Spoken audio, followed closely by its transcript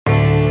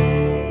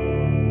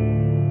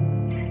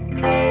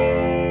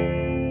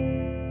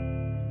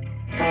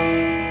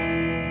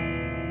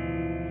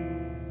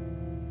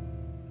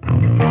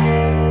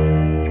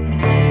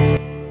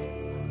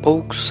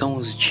Poucos são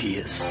os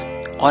dias,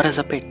 horas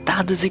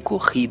apertadas e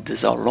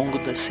corridas ao longo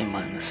das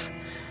semanas.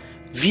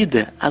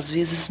 Vida às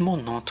vezes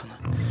monótona,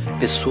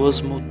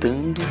 pessoas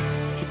mudando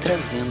e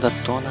trazendo à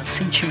tona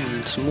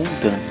sentimentos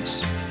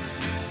mundanos.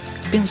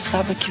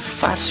 Pensava que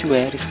fácil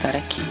era estar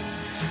aqui.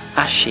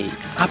 Achei,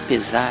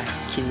 apesar,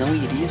 que não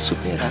iria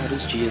superar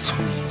os dias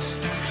ruins.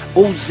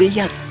 Ousei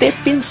até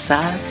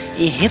pensar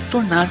em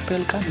retornar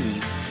pelo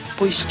caminho,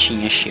 pois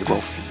tinha chego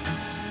ao fim.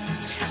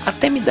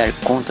 Até me dar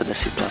conta da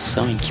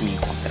situação em que me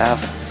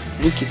encontrava,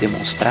 no que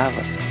demonstrava,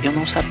 eu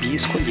não sabia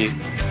escolher.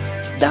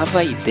 Dava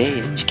a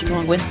ideia de que não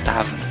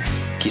aguentava,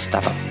 que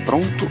estava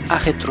pronto a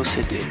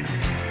retroceder.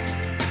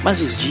 Mas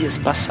os dias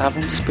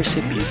passavam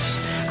despercebidos,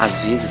 às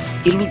vezes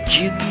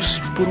iludidos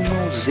por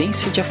uma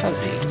ausência de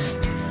afazeres.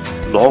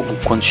 Logo,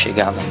 quando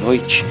chegava a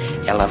noite,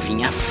 ela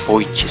vinha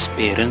afoite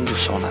esperando o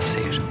sol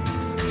nascer.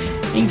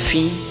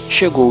 Enfim,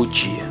 chegou o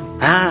dia.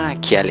 Ah,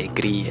 que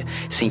alegria!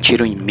 Sentir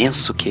o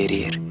imenso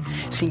querer.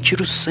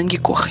 Sentir o sangue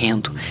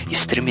correndo,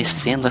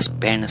 estremecendo as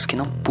pernas que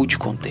não pude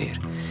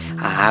conter.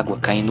 A água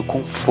caindo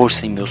com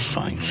força em meus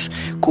sonhos,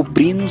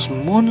 cobrindo os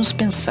monos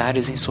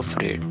pensares em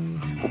sofrer.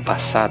 O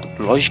passado,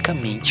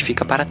 logicamente,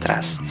 fica para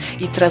trás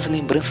e traz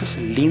lembranças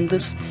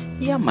lindas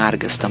e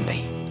amargas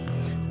também.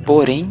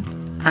 Porém,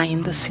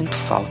 ainda sinto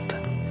falta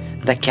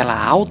daquela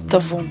alta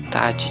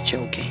vontade de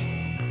alguém.